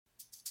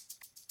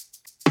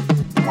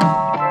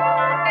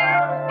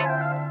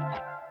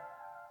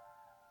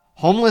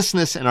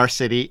Homelessness in our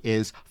city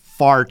is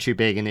far too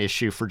big an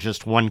issue for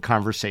just one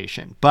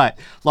conversation. But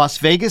Las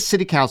Vegas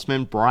City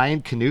Councilman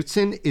Brian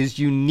Knutson is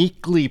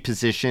uniquely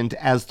positioned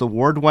as the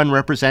Ward 1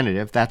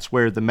 representative, that's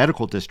where the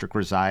medical district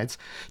resides,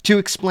 to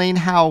explain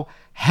how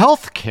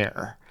health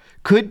care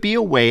could be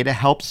a way to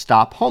help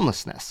stop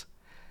homelessness.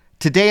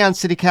 Today on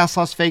CityCast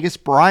Las Vegas,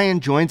 Brian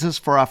joins us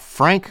for a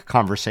frank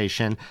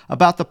conversation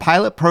about the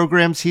pilot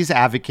programs he's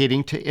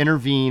advocating to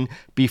intervene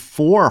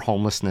before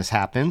homelessness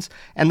happens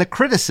and the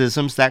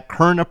criticisms that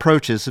current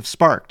approaches have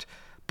sparked.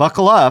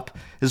 Buckle up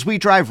as we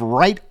drive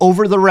right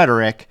over the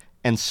rhetoric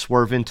and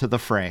swerve into the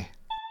fray.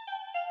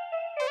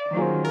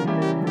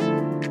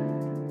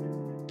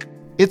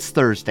 It's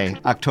Thursday,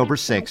 October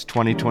 6,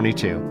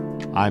 2022.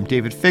 I'm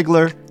David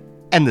Figler,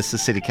 and this is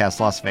CityCast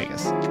Las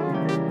Vegas.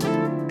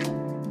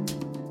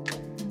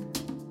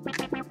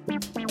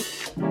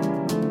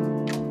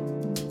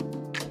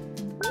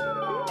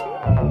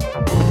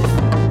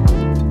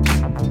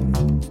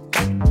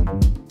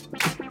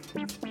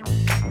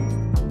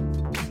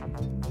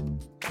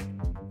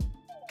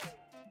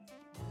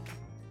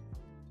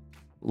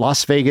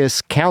 Las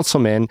Vegas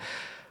Councilman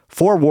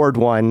for Ward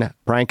 1,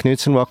 Brian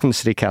Knutson. Welcome to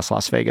CityCast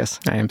Las Vegas.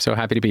 I am so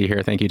happy to be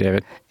here. Thank you,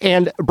 David.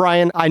 And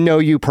Brian, I know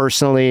you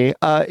personally.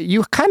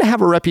 You kind of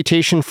have a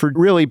reputation for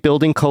really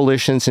building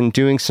coalitions and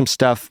doing some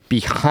stuff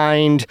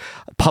behind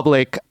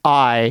public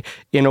eye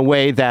in a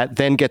way that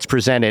then gets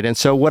presented. And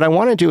so what I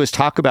want to do is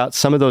talk about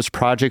some of those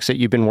projects that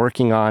you've been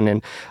working on.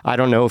 And I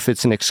don't know if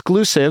it's an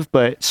exclusive,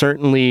 but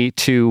certainly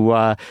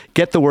to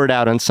get the word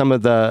out on some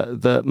of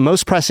the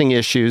most pressing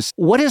issues.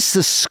 What is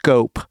the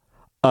scope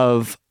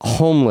of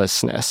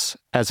homelessness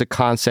as a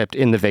concept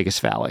in the Vegas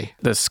Valley?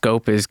 The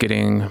scope is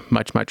getting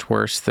much, much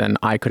worse than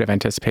I could have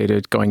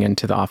anticipated going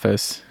into the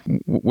office.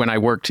 When I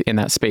worked in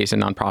that space in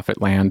nonprofit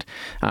land,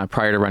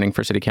 prior to running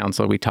for city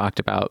council, we talked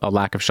about a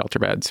lack of shelter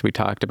beds. We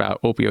talked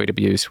about opioid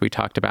abuse. We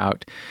talked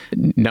about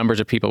numbers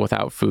of people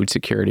without food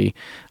security.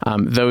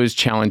 Those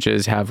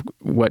challenges have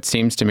what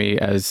seems to me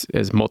as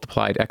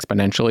multiplied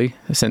exponentially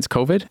since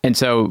COVID. And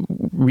so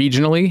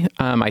regionally,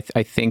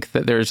 I think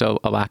that there's a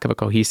lack of a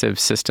cohesive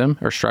system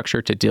or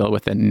structure to deal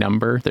with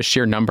the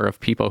sheer number of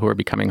people who are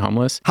becoming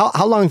homeless.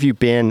 How long have you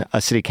been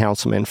a city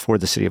councilman for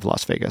the city of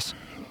Las Vegas?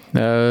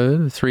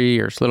 3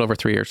 years, a little over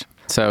 3 years.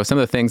 So some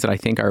of the things that I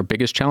think are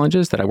biggest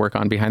challenges that I work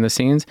on behind the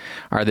scenes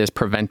are this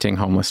preventing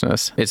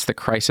homelessness. It's the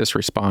crisis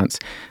response.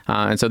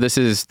 And so this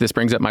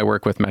brings up my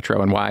work with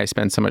Metro and why I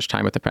spend so much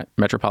time with the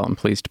Metropolitan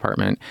Police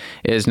Department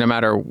is no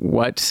matter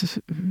what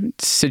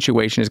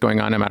situation is going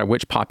on, no matter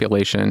which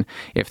population,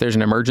 if there's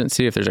an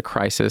emergency, if there's a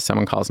crisis,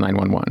 someone calls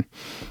 911.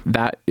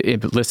 That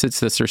elicits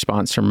this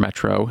response from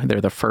Metro.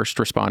 They're the first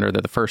responder.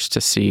 They're the first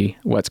to see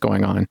what's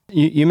going on.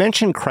 You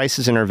mentioned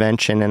crisis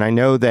intervention, and I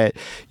know that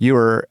you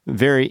are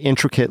very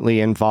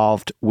intricately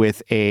involved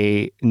with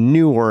a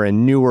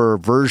newer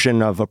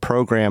version of a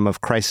program of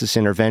crisis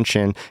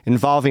intervention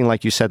involving,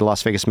 like you said, the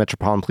Las Vegas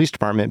Metropolitan Police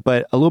Department,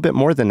 but a little bit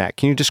more than that.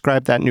 Can you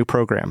describe that new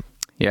program?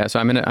 Yeah,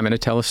 so I'm gonna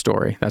tell a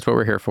story. That's what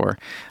we're here for.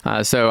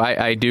 So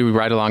I do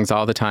ride-alongs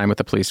all the time with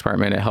the police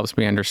department. It helps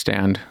me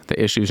understand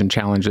the issues and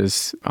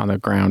challenges on the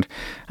ground.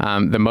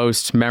 The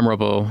most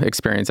memorable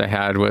experience I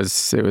had it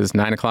was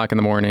 9 o'clock in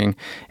the morning.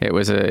 It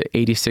was a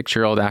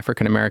 86-year-old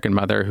African-American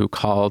mother who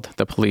called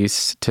the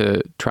police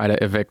to try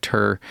to evict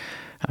her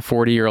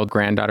 40-year-old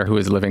granddaughter who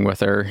was living with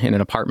her in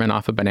an apartment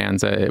off of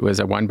Bonanza. It was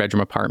a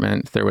one-bedroom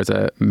apartment. There was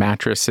a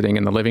mattress sitting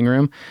in the living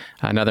room,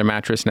 another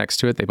mattress next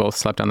to it. They both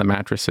slept on the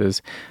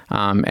mattresses.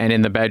 And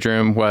in the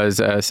bedroom was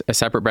a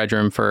separate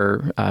bedroom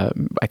for,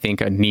 I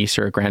think, a niece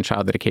or a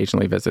grandchild that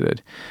occasionally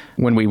visited.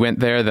 When we went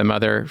there,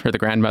 the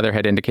grandmother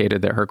had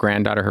indicated that her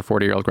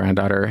 40-year-old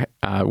granddaughter,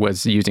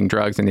 was using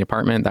drugs in the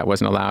apartment. That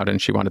wasn't allowed, and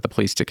she wanted the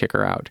police to kick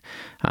her out.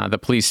 The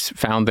police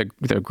found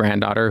the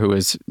granddaughter who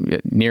was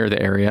near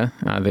the area.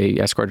 They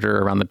escorted her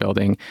around the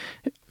building.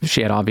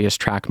 She had obvious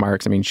track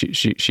marks. I mean,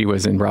 she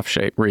was in rough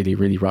shape, really,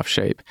 really rough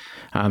shape.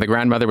 The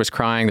grandmother was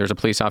crying. There was a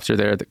police officer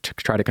there to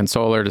try to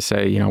console her, to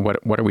say,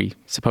 what are we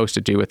supposed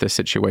to do with this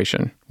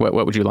situation? What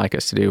would you like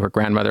us to do? Her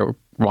grandmother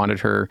wanted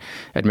her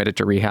admitted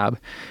to rehab.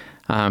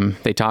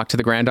 They talked to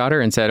the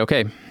granddaughter and said,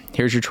 okay,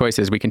 here's your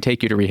choices. We can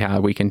take you to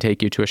rehab. We can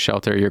take you to a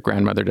shelter. Your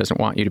grandmother doesn't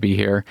want you to be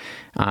here.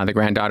 The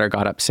granddaughter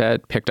got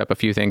upset, picked up a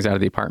few things out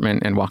of the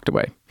apartment and walked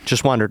away.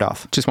 Just wandered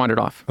off.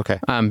 Okay.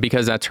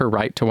 Because that's her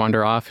right to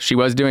wander off. She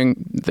was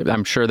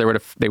I'm sure they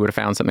would have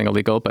found something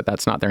illegal, but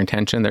that's not their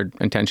intention. Their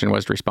intention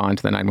was to respond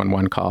to the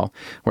 911 call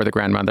where the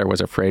grandmother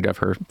was afraid of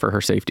her for her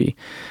safety.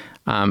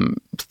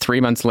 3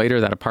 months later,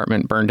 that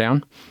apartment burned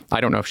down. I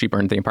don't know if she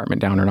burned the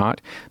apartment down or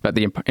not, but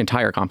the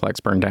entire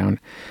complex burned down.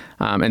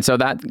 And so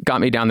that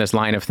got me down this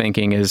line of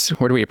thinking is,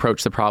 where do we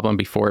approach the problem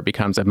before it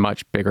becomes a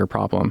much bigger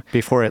problem?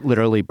 Before it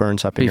literally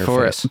burns up in your face.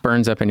 Before it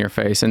burns up in your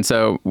face. And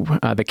so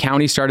the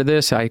county started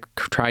this. I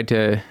tried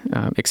to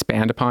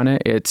expand upon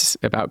it. It's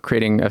about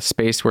creating a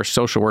space where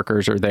social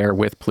workers are there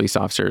with police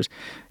officers.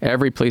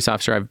 Every police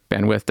officer I've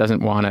been with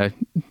doesn't want to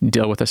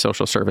deal with a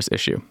social service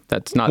issue.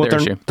 That's not their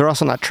issue. They're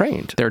also not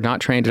trained. They're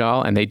not trained at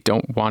all, and they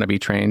don't want to be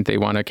trained. They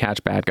want to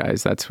catch bad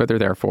guys. That's what they're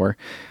there for.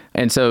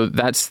 And so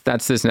that's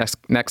this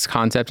next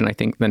concept. And I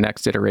think the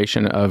next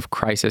iteration of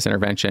crisis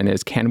intervention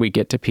is, can we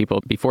get to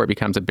people before it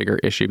becomes a bigger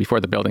issue, before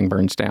the building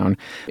burns down?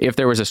 If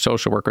there was a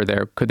social worker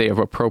there, could they have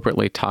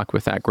appropriately talked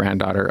with that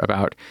granddaughter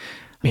about,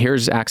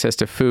 here's access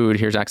to food,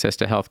 here's access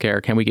to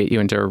healthcare. Can we get you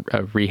into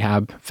a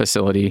rehab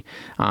facility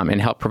and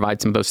help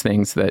provide some of those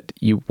things that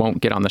you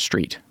won't get on the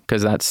street?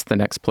 Because that's the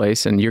next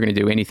place. And you're going to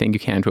do anything you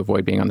can to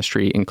avoid being on the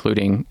street,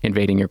 including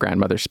invading your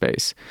grandmother's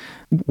space.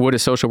 Would a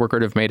social worker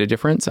have made a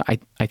difference?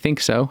 I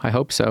think so. I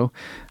hope so.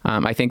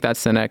 I think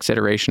that's the next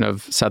iteration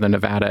of Southern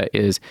Nevada,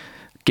 is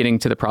getting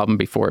to the problem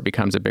before it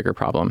becomes a bigger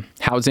problem.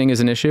 Housing is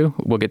an issue.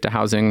 We'll get to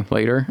housing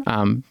later,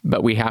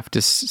 but we have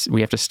to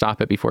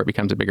stop it before it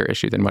becomes a bigger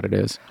issue than what it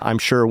is. I'm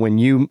sure when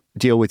you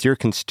deal with your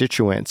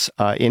constituents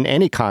in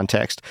any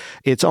context,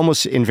 it's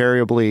almost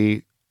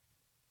invariably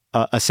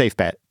a safe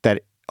bet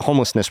that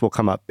homelessness will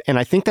come up. And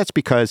I think that's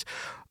because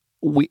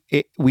we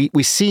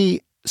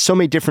see so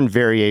many different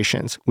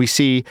variations. We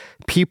see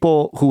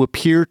people who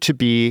appear to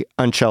be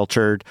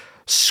unsheltered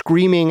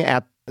screaming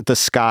at the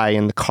sky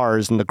and the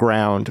cars and the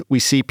ground. We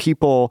see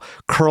people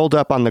curled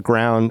up on the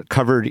ground,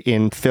 covered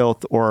in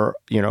filth or,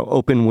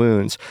 open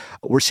wounds.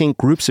 We're seeing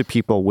groups of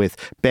people with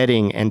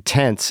bedding and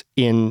tents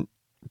in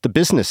the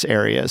business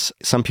areas.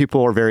 Some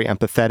people are very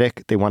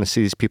empathetic. They want to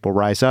see these people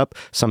rise up.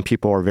 Some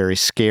people are very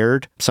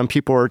scared. Some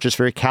people are just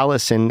very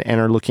callous and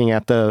are looking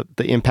at the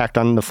impact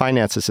on the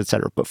finances, et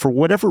cetera. But for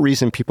whatever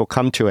reason people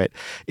come to it,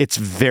 it's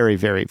very,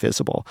 very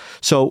visible.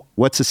 So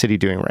what's the city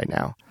doing right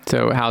now?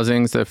 So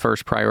housing's the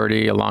first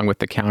priority, along with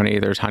the county.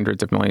 There's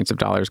hundreds of millions of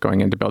dollars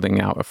going into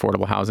building out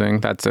affordable housing.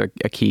 That's a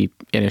key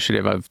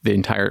initiative of the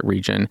entire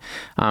region.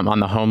 On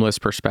the homeless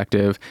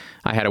perspective,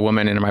 I had a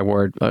woman in my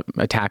ward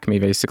attack me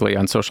basically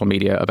on social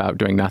media about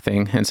doing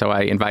nothing. And so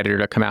I invited her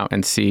to come out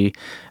and see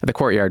the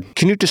courtyard.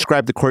 Can you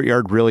describe the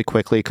courtyard really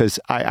quickly? Because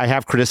I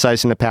have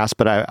criticized in the past,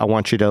 but I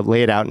want you to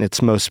lay it out in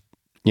its most,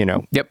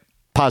 Yep.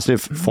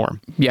 positive form.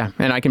 Yeah,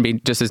 and I can be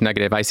just as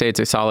negative. I say it's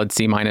a solid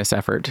C-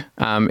 effort.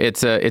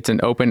 It's an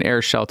open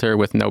air shelter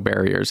with no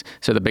barriers.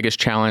 So the biggest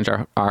challenge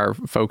our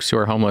folks who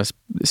are homeless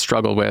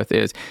struggle with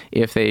is,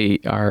 if they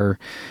are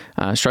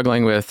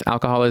struggling with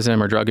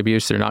alcoholism or drug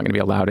abuse, they're not going to be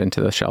allowed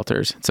into the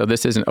shelters. So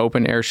this is an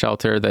open air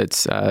shelter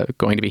that's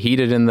going to be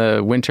heated in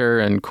the winter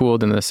and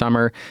cooled in the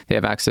summer. They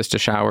have access to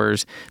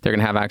showers. They're going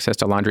to have access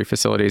to laundry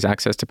facilities,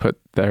 access to put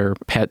their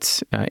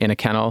pets in a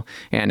kennel,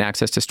 and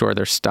access to store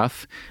their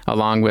stuff,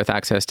 along with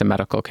access to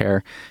medical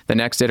care. The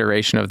next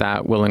iteration of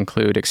that will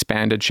include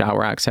expanded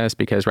shower access,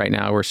 because right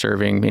now we're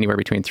serving anywhere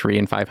between 300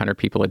 and 500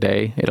 people a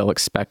day. It'll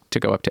expect to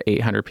go up to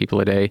 800 people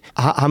a day.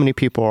 How many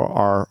people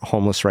are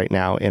homeless right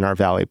now in our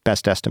valley?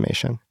 Best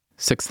estimation?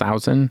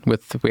 6,000.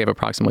 We have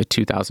approximately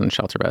 2,000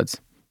 shelter beds.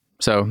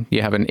 So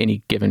you have, in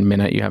any given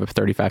minute, you have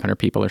 3,500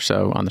 people or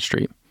so on the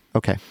street.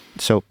 Okay.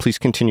 So please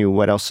continue.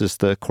 What else is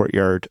the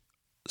courtyard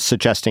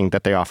suggesting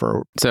that they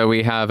offer? So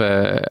we have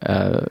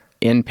a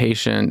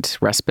inpatient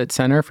respite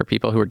center for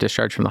people who are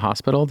discharged from the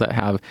hospital that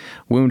have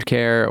wound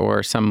care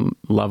or some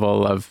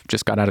level of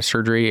just got out of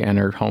surgery and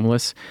are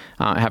homeless,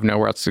 have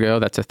nowhere else to go.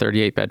 That's a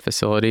 38-bed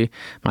facility.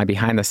 My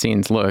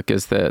behind-the-scenes look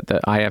is the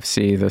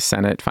IFC, the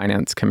Senate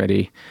Finance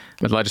Committee,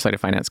 the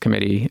Legislative Finance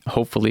Committee,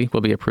 hopefully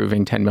will be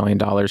approving $10 million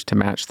to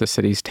match the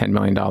city's $10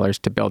 million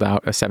to build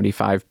out a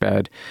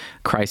 75-bed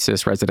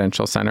crisis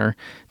residential center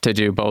to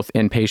do both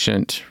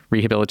inpatient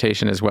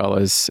rehabilitation as well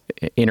as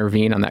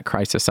intervene on that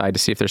crisis side to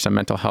see if there's some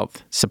mental health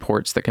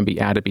supports that can be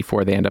added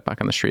before they end up back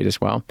on the street as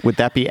well. Would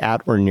that be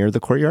at or near the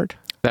courtyard?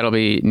 That'll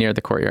be near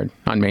the courtyard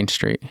on Main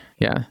Street.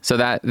 Yeah. So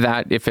that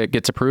if it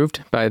gets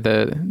approved by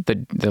the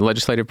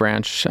legislative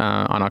branch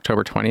on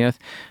October 20th,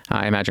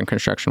 I imagine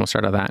construction will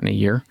start on that in a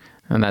year.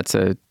 And that's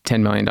 $10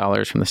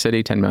 million from the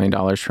city, $10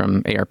 million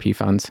from ARP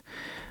funds.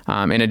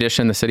 In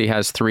addition, the city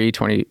has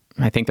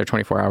I think they're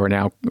 24-hour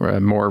now,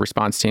 more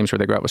response teams where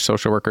they go out with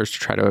social workers to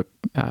try to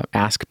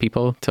ask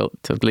people to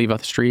leave off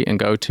the street and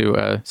go to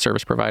a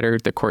service provider,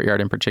 the courtyard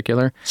in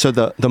particular. So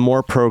the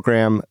MORE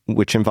program,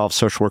 which involves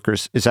social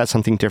workers, is that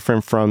something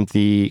different from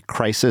the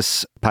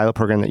crisis pilot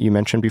program that you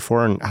mentioned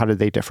before, and how do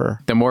they differ?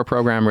 The MORE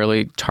program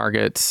really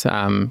targets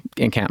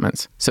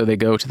encampments. So they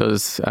go to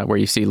those where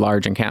you see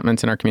large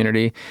encampments in our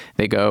community.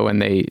 They go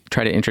and they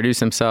try to introduce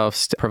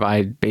themselves, to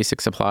provide basic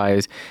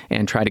supplies,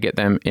 and try to get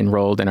them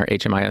enrolled in our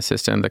HMIS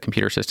system, the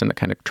computer system that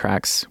kind of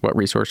tracks what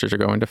resources are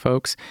going to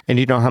folks. And do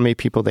you know how many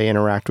people they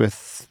interact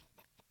with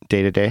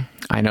day to day?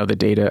 I know the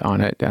data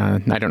on it. I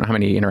don't know how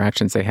many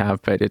interactions they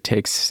have, but it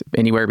takes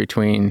anywhere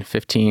between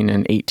 15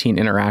 and 18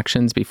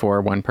 interactions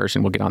before one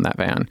person will get on that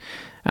van.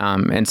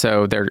 And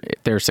so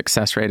their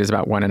success rate is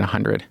about 1 in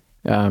 100.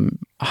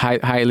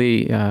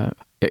 Highly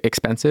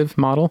expensive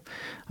model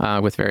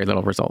with very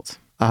little results.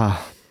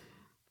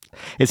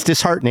 It's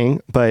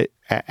disheartening, but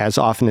as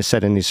often is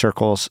said in these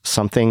circles,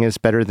 something is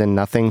better than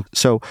nothing.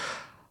 So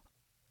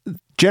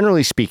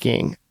generally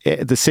speaking,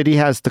 the city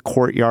has the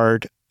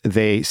courtyard.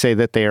 They say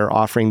that they are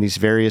offering these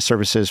various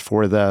services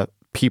for the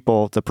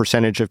people, the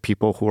percentage of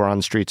people who are on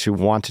the streets who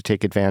want to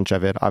take advantage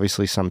of it.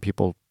 Obviously, some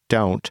people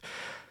don't.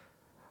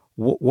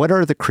 What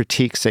are the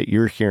critiques that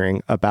you're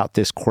hearing about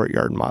this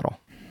courtyard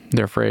model?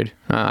 They're afraid.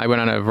 I went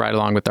on a ride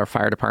along with our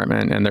fire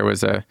department, and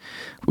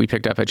we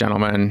picked up a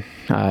gentleman.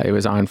 It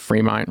was on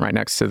Fremont, right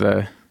next to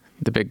the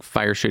big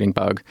fire shooting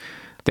bug.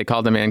 They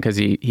called him in because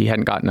he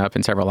hadn't gotten up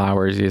in several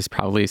hours. He was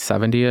probably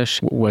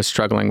 70-ish, was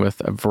struggling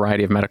with a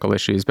variety of medical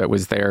issues, but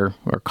was there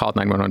or called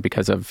 911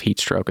 because of heat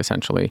stroke,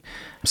 essentially.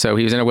 So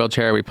he was in a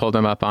wheelchair. We pulled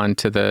him up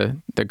onto the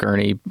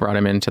gurney, brought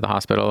him into the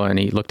hospital, and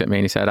he looked at me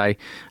and he said, I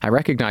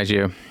recognize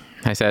you.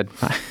 I said,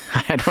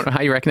 I don't know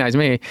how you recognize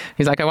me.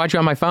 He's like, I watch you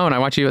on my phone. I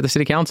watch you at the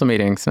city council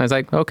meetings. And I was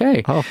like,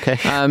 okay.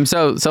 Okay.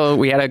 So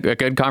we had a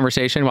good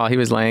conversation while he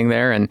was laying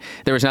there, and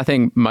there was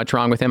nothing much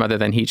wrong with him other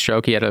than heat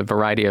stroke. He had a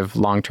variety of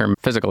long-term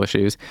physical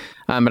issues.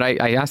 But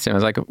I asked him, I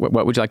was like,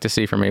 what would you like to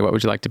see from me? What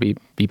would you like to be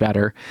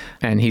better?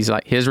 And his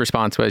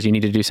response was, you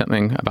need to do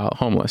something about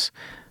homeless.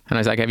 And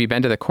I was like, have you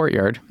been to the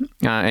courtyard?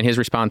 And his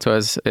response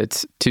was,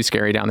 it's too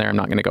scary down there. I'm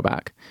not going to go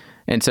back.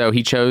 And so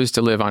he chose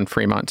to live on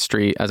Fremont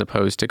Street as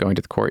opposed to going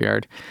to the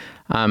courtyard.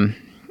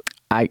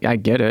 I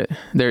get it.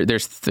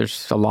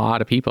 There's a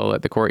lot of people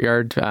at the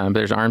courtyard.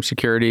 There's armed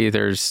security.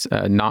 There's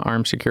not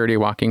armed security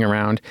walking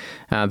around.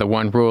 The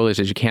one rule is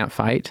you can't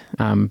fight.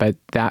 But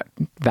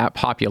that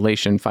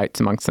population fights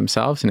amongst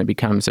themselves, and it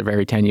becomes a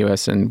very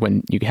tenuous. And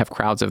when you have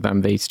crowds of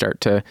them, they start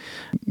to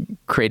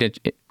create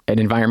an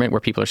environment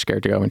where people are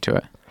scared to go into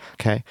it.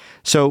 Okay.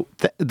 So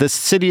the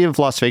city of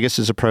Las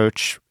Vegas's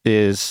approach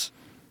is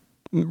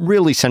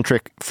really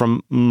centric,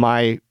 from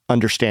my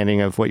understanding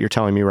of what you're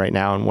telling me right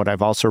now and what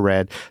I've also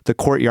read. The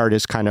courtyard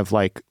is kind of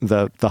like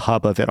the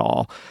hub of it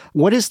all.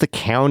 What is the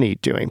county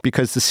doing?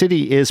 Because the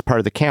city is part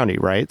of the county,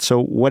 right?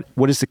 So what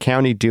is the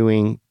county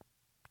doing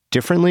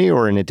differently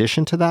or in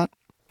addition to that?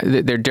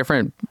 They're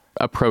different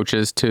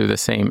approaches to the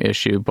same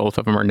issue. Both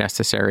of them are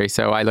necessary.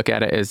 So I look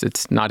at it as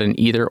it's not an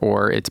either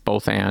or, it's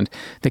both and.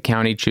 The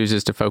county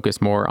chooses to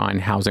focus more on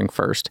housing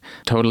first.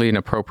 Totally an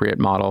appropriate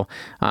model,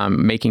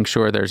 making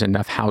sure there's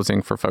enough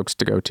housing for folks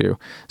to go to.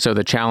 So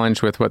the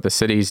challenge with what the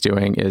city's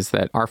doing is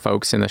that our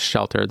folks in the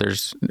shelter,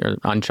 there's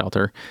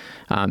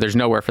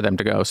nowhere for them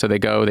to go. So they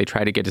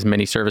try to get as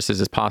many services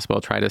as possible,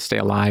 try to stay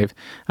alive,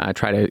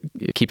 try to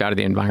keep out of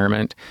the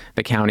environment.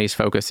 The county's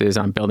focus is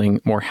on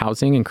building more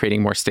housing and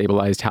creating more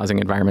stabilized housing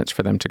environments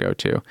for them to go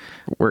to.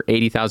 We're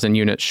 80,000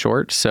 units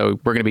short, so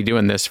we're going to be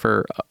doing this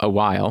for a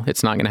while.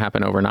 It's not going to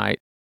happen overnight.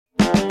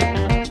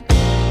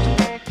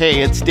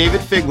 Hey, it's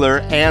David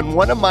Figler, and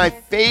one of my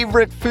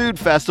favorite food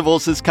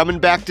festivals is coming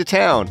back to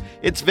town.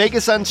 It's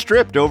Vegas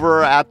Unstripped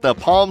over at the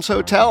Palms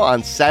Hotel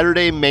on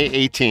Saturday, May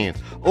 18th.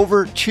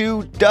 Over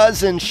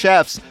 24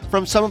 chefs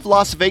from some of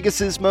Las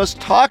Vegas's most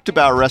talked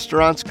about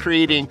restaurants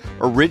creating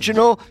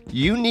original,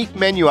 unique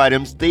menu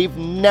items they've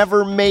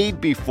never made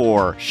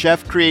before.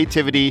 Chef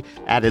creativity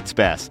at its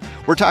best.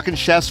 We're talking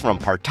chefs from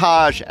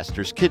Partage,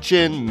 Esther's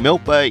Kitchen,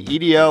 Milpa,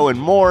 EDO, and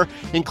more,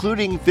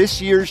 including this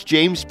year's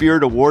James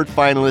Beard Award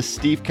finalist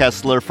Steve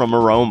Kessler from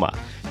Aroma.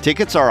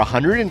 Tickets are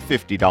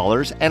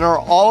 $150 and are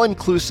all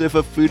inclusive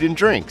of food and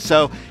drink,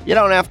 so you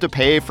don't have to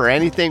pay for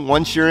anything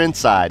once you're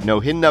inside. No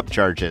hidden up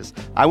charges.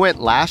 I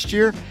went last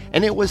year,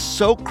 and it was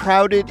so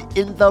crowded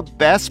in the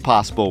best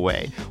possible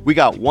way. We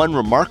got one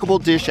remarkable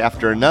dish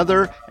after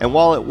another, and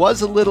while it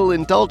was a little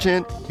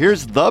indulgent,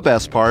 here's the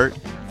best part.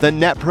 The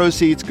net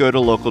proceeds go to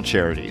local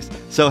charities.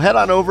 So head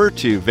on over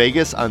to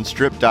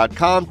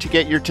vegasunstrip.com to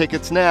get your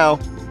tickets now.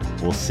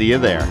 We'll see you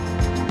there.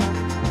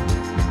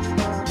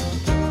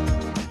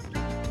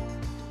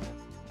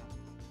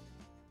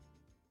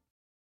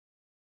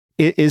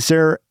 Is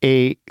there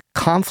a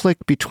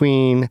conflict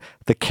between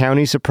the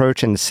county's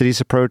approach and the city's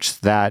approach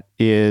that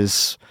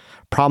is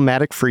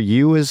problematic for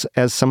you as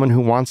someone who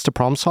wants to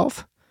problem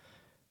solve?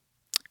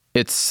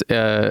 It's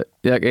not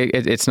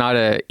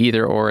a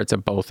either or, it's a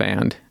both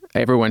and.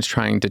 Everyone's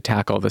trying to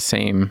tackle the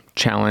same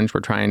challenge.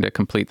 We're trying to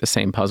complete the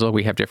same puzzle.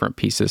 We have different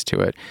pieces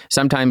to it.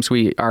 Sometimes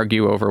we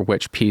argue over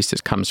which piece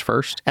comes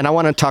first. And I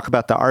want to talk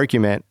about the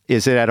argument.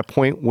 Is it at a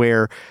point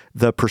where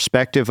the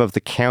perspective of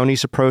the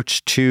county's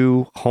approach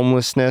to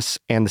homelessness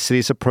and the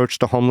city's approach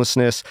to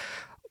homelessness,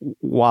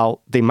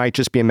 while they might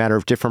just be a matter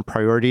of different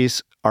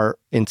priorities, are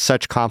in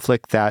such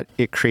conflict that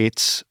it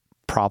creates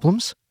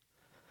problems?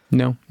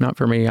 No, not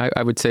for me.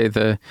 I would say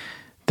the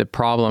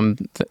problem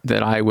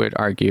that I would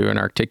argue and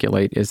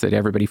articulate is that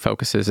everybody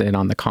focuses in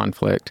on the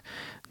conflict.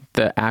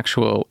 The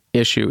actual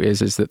issue is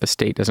that the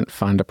state doesn't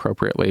fund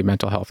appropriately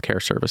mental health care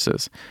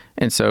services.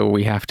 And so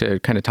we have to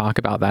kind of talk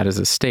about that as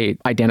a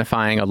state,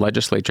 identifying a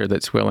legislature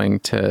that's willing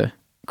to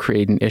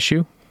create an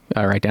issue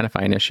or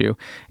identify an issue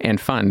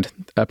and fund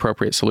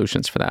appropriate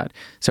solutions for that.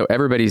 So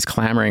everybody's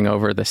clamoring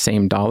over the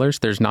same dollars.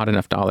 There's not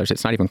enough dollars.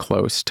 It's not even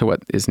close to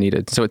what is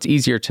needed. So it's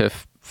easier to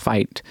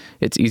fight.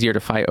 It's easier to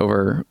fight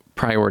over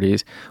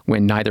priorities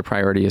when neither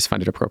priority is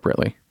funded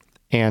appropriately.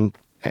 And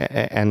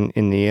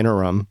in the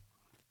interim,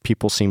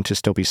 people seem to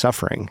still be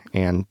suffering,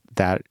 and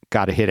that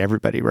got to hit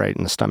everybody right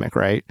in the stomach,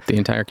 right? The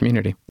entire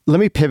community. Let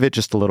me pivot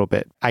just a little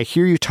bit. I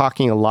hear you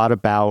talking a lot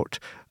about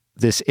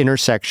this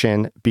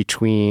intersection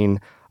between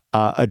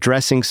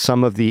addressing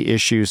some of the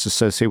issues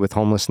associated with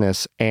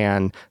homelessness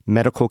and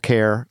medical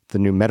care, the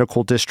new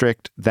medical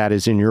district that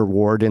is in your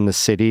ward in the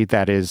city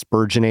that is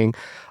burgeoning,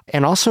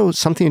 and also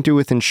something to do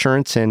with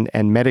insurance and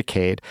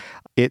Medicaid.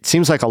 It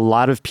seems like a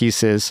lot of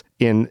pieces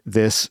in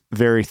this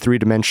very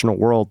three-dimensional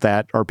world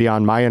that are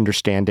beyond my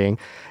understanding,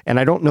 and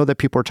I don't know that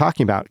people are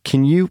talking about.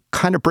 Can you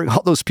kind of bring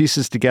all those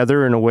pieces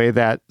together in a way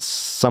that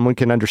someone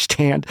can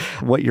understand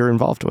what you're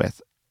involved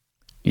with?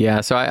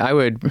 Yeah, so I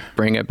would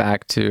bring it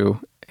back to,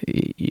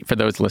 for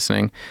those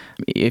listening,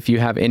 if you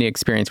have any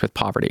experience with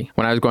poverty.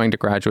 When I was going to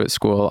graduate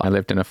school, I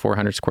lived in a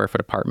 400 square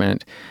foot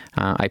apartment.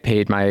 I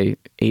paid my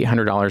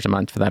 $800 a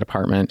month for that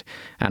apartment,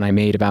 and I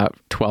made about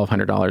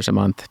 $1,200 a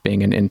month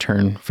being an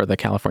intern for the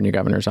California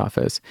governor's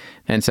office.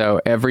 And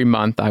so every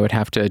month I would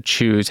have to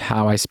choose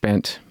how I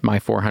spent my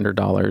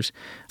 $400.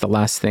 The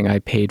last thing I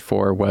paid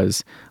for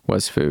was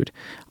food.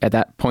 At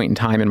that point in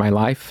time in my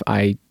life,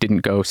 I didn't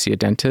go see a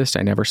dentist.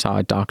 I never saw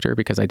a doctor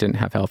because I didn't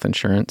have health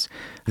insurance.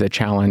 The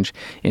challenge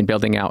in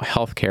building out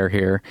healthcare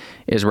here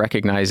is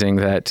recognizing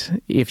that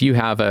if you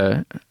have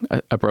a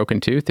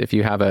broken tooth, if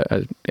you have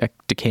a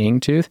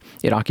decaying tooth,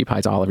 it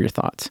occupies all of your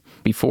thoughts.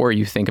 Before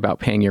you think about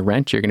paying your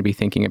rent, you're going to be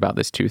thinking about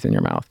this tooth in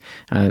your mouth.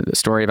 The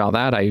story about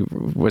that, I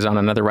was on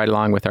another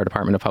ride-along with our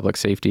Department of Public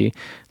Safety.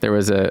 There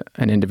was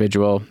an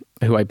individual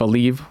who I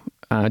believe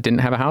didn't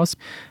have a house.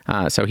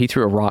 So he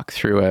threw a rock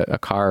through a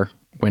car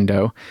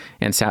window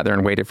and sat there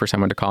and waited for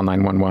someone to call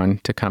 911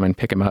 to come and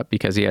pick him up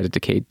because he had a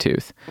decayed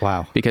tooth.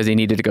 Wow. Because he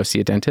needed to go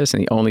see a dentist,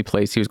 and the only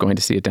place he was going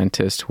to see a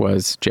dentist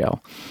was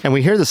jail. And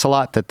we hear this a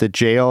lot, that the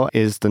jail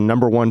is the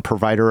number one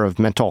provider of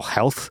mental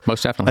health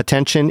most definitely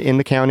attention in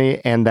the county,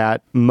 and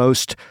that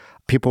most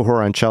people who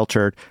are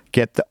unsheltered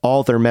get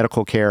all their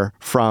medical care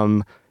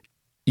from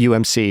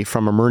UMC,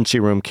 from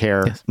emergency room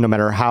care, yes, no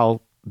matter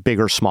how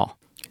big or small.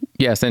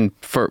 Yes, and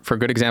for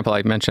good example,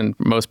 I mentioned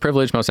most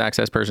privileged, most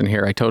access person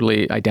here. I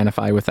totally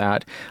identify with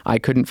that. I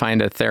couldn't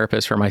find a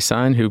therapist for my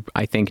son who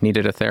I think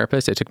needed a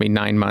therapist. It took me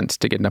 9 months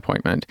to get an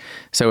appointment.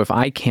 So if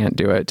I can't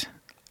do it,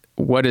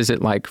 what is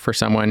it like for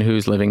someone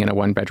who's living in a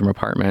one-bedroom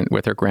apartment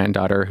with her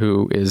granddaughter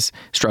who is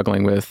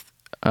struggling with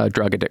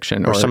drug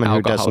addiction or someone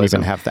alcoholism? Who doesn't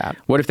even have that.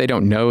 What if they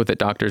don't know that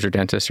doctors or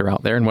dentists are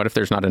out there? And what if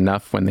there's not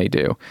enough when they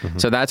do? Mm-hmm.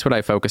 So that's what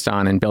I focused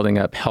on in building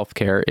up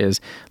healthcare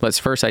is let's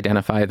first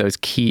identify those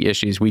key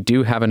issues. We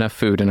do have enough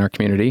food in our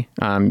community.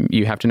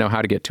 You have to know how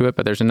to get to it,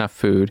 but there's enough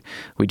food.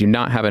 We do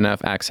not have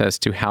enough access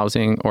to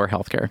housing or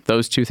healthcare.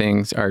 Those two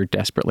things are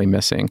desperately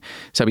missing.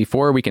 So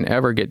before we can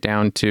ever get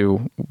down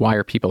to why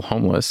are people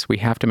homeless, we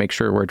have to make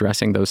sure we're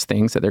addressing those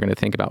things that they're going to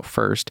think about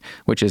first,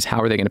 which is how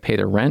are they going to pay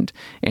their rent?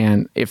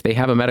 And if they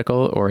have a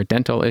medical or a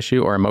dental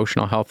issue or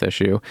emotional health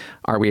issue,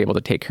 are we able to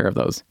take care of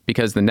those?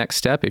 Because the next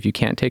step, if you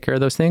can't take care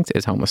of those things,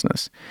 is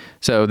homelessness.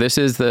 So this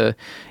is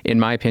in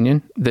my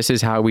opinion, this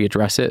is how we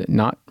address it,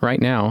 not right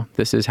now.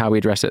 This is how we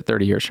address it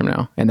 30 years from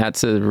now. And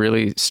that's a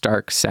really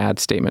stark, sad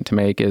statement to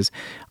make is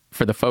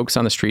for the folks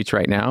on the streets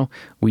right now,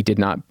 we did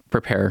not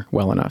prepare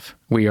well enough.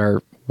 We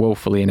are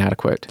woefully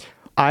inadequate.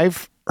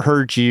 I've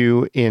heard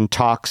you in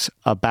talks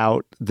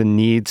about the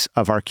needs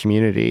of our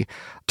community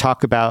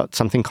talk about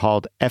something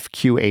called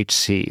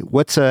FQHC.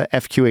 What's a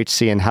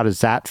FQHC and how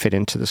does that fit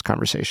into this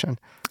conversation?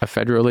 A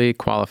federally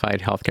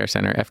qualified healthcare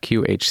center,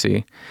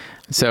 FQHC.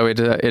 So it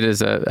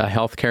is a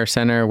healthcare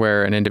center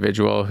where an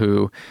individual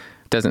who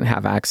doesn't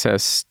have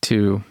access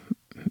to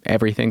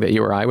everything that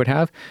you or I would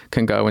have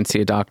can go and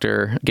see a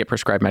doctor, get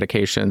prescribed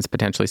medications,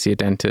 potentially see a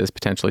dentist,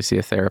 potentially see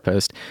a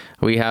therapist.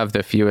 We have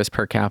the fewest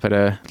per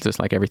capita, just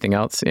like everything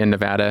else in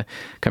Nevada,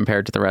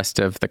 compared to the rest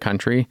of the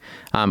country.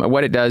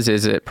 What it does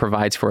is it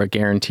provides for a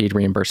guaranteed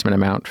reimbursement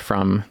amount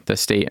from the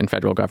state and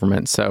federal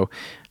government. So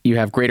you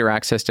have greater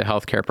access to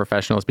healthcare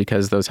professionals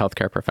because those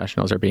healthcare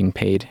professionals are being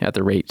paid at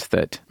the rate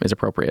that is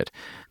appropriate.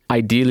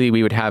 Ideally,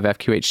 we would have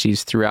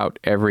FQHCs throughout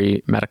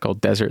every medical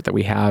desert that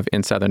we have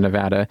in Southern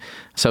Nevada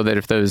so that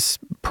if those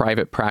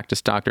private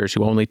practice doctors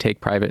who only take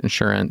private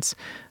insurance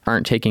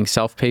aren't taking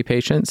self-pay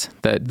patients,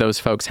 that those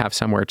folks have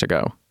somewhere to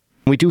go.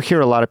 We do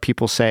hear a lot of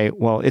people say,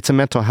 well, it's a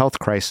mental health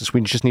crisis. We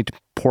just need to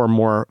pour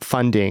more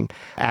funding,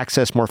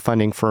 access more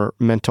funding for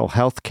mental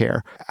health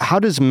care. How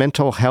does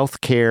mental health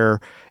care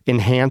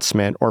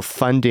enhancement or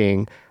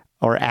funding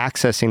or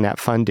accessing that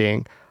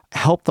funding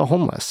help the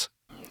homeless?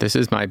 This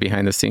is my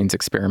behind-the-scenes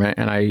experiment,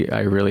 and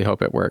I really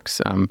hope it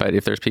works. But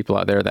if there's people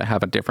out there that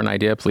have a different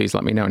idea, please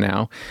let me know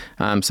now.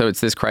 So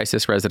it's this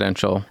crisis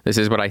residential. This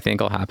is what I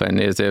think will happen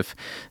is if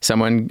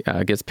someone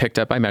gets picked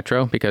up by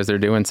Metro because they're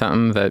doing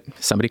something that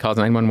somebody calls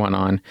 911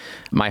 on,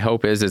 my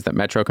hope is that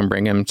Metro can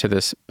bring them to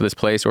this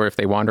place, or if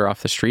they wander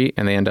off the street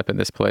and they end up in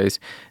this place,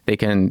 they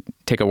can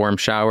take a warm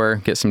shower,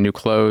 get some new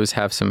clothes,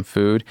 have some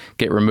food,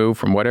 get removed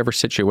from whatever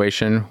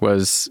situation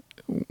was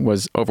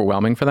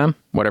overwhelming for them,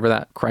 whatever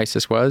that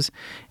crisis was,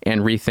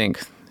 and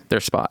rethink their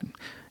spot.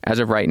 As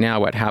of right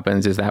now, what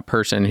happens is that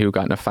person who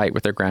got in a fight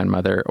with their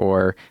grandmother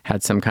or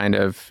had some kind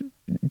of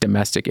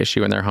domestic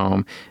issue in their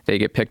home, they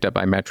get picked up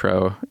by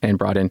Metro and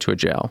brought into a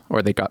jail,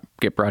 or they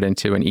get brought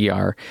into an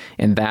ER.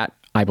 And that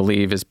I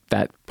believe, is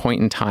that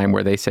point in time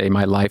where they say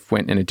my life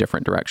went in a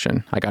different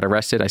direction. I got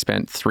arrested. I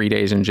spent 3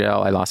 days in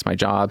jail. I lost my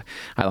job.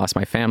 I lost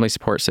my family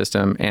support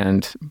system.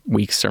 And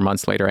weeks or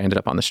months later, I ended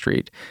up on the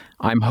street.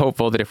 I'm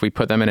hopeful that if we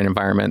put them in an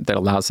environment that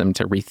allows them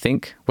to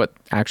rethink what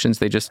actions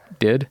they just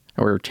did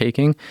or were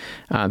taking,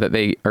 that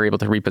they are able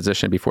to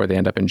reposition before they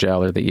end up in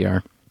jail or the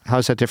ER. How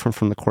is that different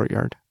from the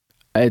courtyard?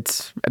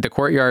 The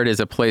courtyard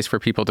is a place for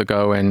people to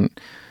go and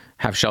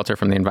have shelter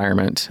from the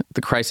environment.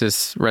 The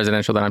crisis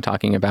residential that I'm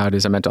talking about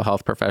is a mental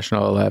health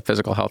professional, a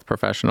physical health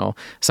professional,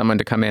 someone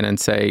to come in and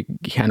say,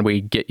 can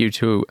we get you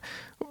to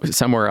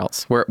somewhere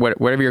else?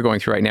 Whatever you're going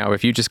through right now,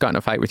 if you just got in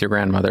a fight with your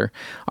grandmother,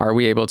 are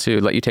we able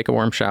to let you take a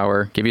warm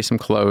shower, give you some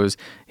clothes?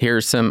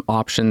 Here's some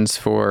options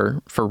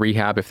for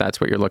rehab if that's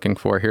what you're looking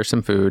for. Here's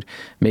some food.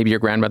 Maybe your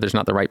grandmother's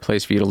not the right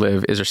place for you to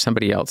live. Is there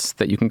somebody else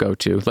that you can go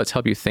to? Let's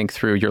help you think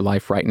through your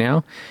life right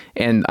now.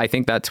 And I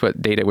think that's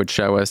what data would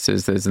show us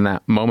is in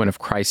that moment of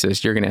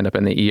crisis, you're going to end up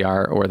in the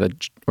ER or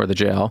the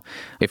jail.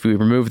 If we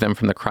remove them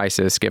from the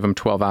crisis, give them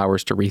 12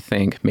 hours to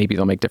rethink, maybe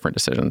they'll make different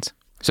decisions.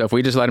 So if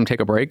we just let them take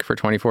a break for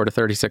 24 to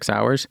 36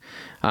 hours,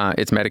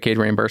 it's Medicaid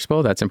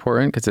reimbursable. That's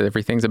important because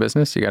everything's a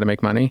business. You got to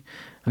make money.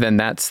 Then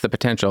that's the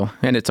potential.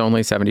 And it's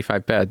only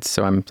 75 beds.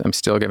 So I'm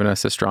still giving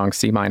us a strong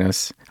C-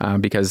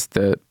 because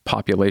the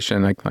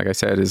population, like I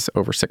said, is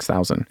over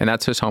 6,000. And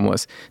that's just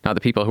homeless, not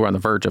the people who are on the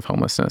verge of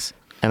homelessness.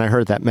 And I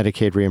heard that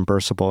Medicaid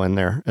reimbursable in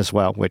there as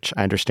well, which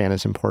I understand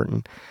is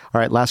important.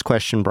 All right, last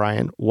question,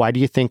 Brian. Why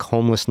do you think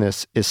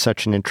homelessness is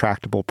such an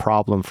intractable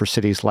problem for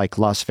cities like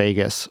Las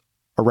Vegas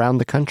around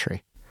the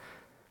country?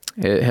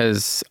 It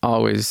has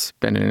always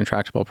been an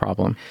intractable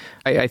problem.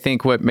 I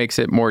think what makes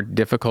it more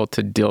difficult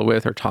to deal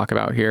with or talk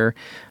about here,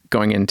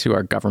 going into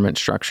our government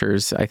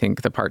structures, I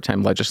think the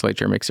part-time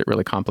legislature makes it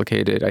really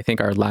complicated. I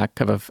think our lack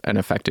of an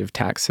effective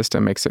tax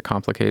system makes it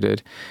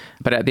complicated.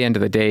 But at the end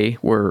of the day,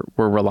 we're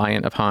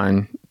reliant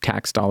upon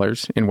tax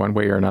dollars in one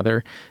way or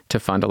another to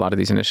fund a lot of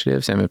these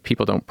initiatives. And if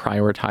people don't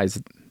prioritize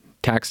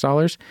tax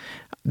dollars,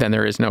 then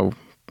there is nothing.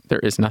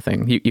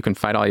 You can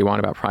fight all you want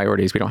about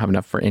priorities. We don't have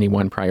enough for any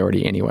one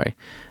priority anyway.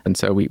 And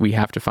so we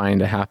have to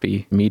find a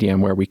happy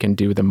medium where we can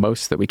do the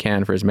most that we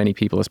can for as many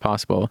people as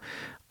possible,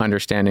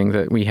 understanding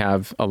that we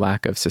have a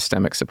lack of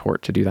systemic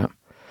support to do that.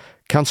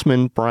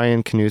 Councilman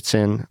Brian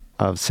Knutson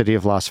of City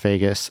of Las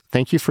Vegas,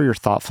 thank you for your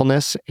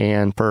thoughtfulness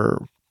and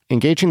for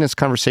engaging this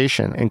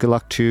conversation. And good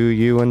luck to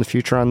you in the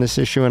future on this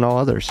issue and all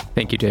others.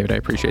 Thank you, David. I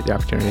appreciate the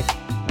opportunity.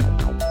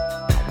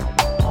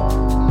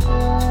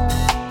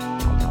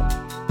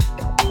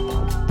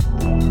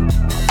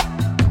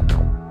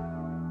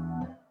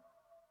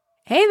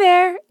 Hey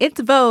there, it's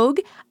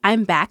Vogue.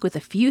 I'm back with a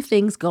few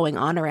things going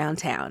on around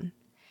town.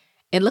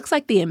 It looks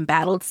like the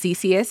embattled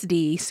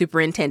CCSD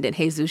Superintendent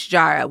Jesus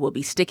Jara will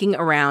be sticking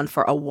around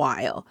for a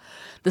while.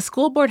 The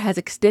school board has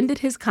extended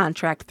his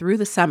contract through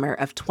the summer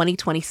of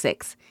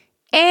 2026,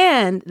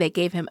 and they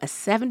gave him a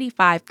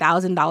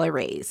 $75,000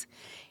 raise.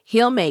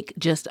 He'll make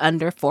just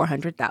under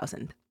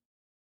 $400,000.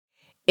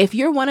 If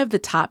you're one of the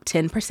top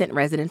 10%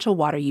 residential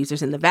water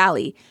users in the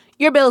valley,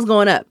 your bill's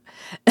going up.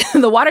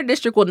 The Water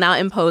District will now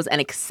impose an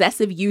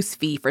excessive use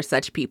fee for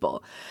such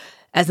people,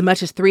 as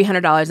much as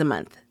 $300 a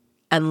month.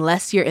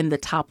 Unless you're in the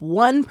top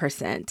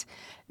 1%,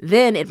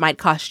 then it might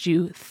cost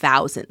you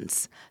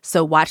thousands.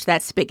 So watch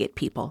that spigot,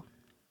 people.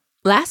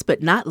 Last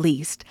but not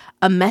least,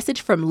 a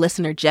message from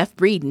listener Jeff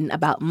Breeden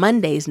about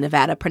Monday's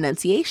Nevada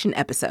pronunciation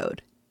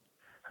episode.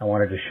 I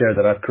wanted to share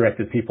that I've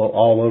corrected people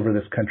all over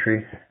this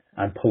country.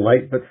 I'm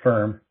polite but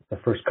firm the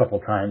first couple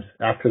times.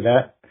 After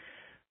that,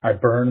 I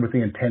burn with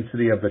the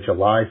intensity of the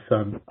July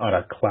sun on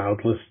a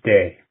cloudless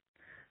day.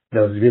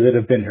 Those of you that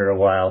have been here a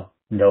while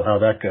know how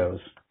that goes.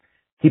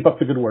 Keep up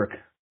the good work.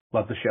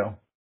 Love the show.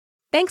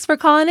 Thanks for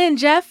calling in,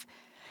 Jeff.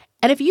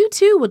 And if you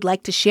too would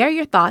like to share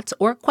your thoughts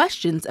or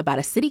questions about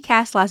a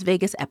CityCast Las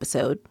Vegas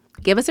episode,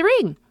 give us a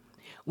ring.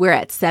 We're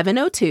at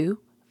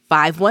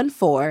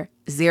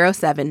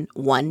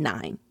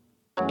 702-514-0719.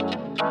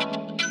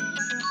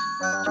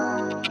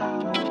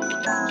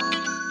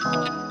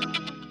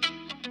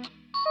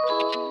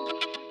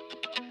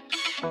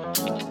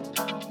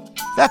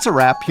 That's a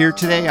wrap here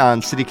today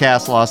on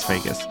CityCast Las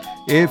Vegas.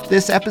 If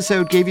this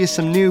episode gave you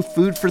some new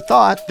food for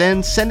thought,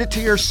 then send it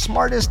to your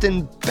smartest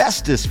and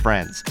bestest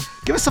friends.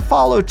 Give us a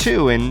follow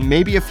too, and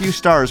maybe a few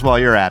stars while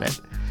you're at it.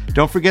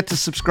 Don't forget to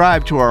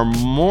subscribe to our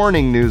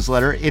morning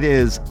newsletter. It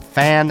is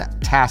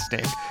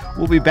fantastic.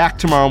 We'll be back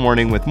tomorrow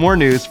morning with more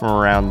news from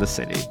around the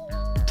city.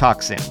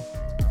 Talk soon.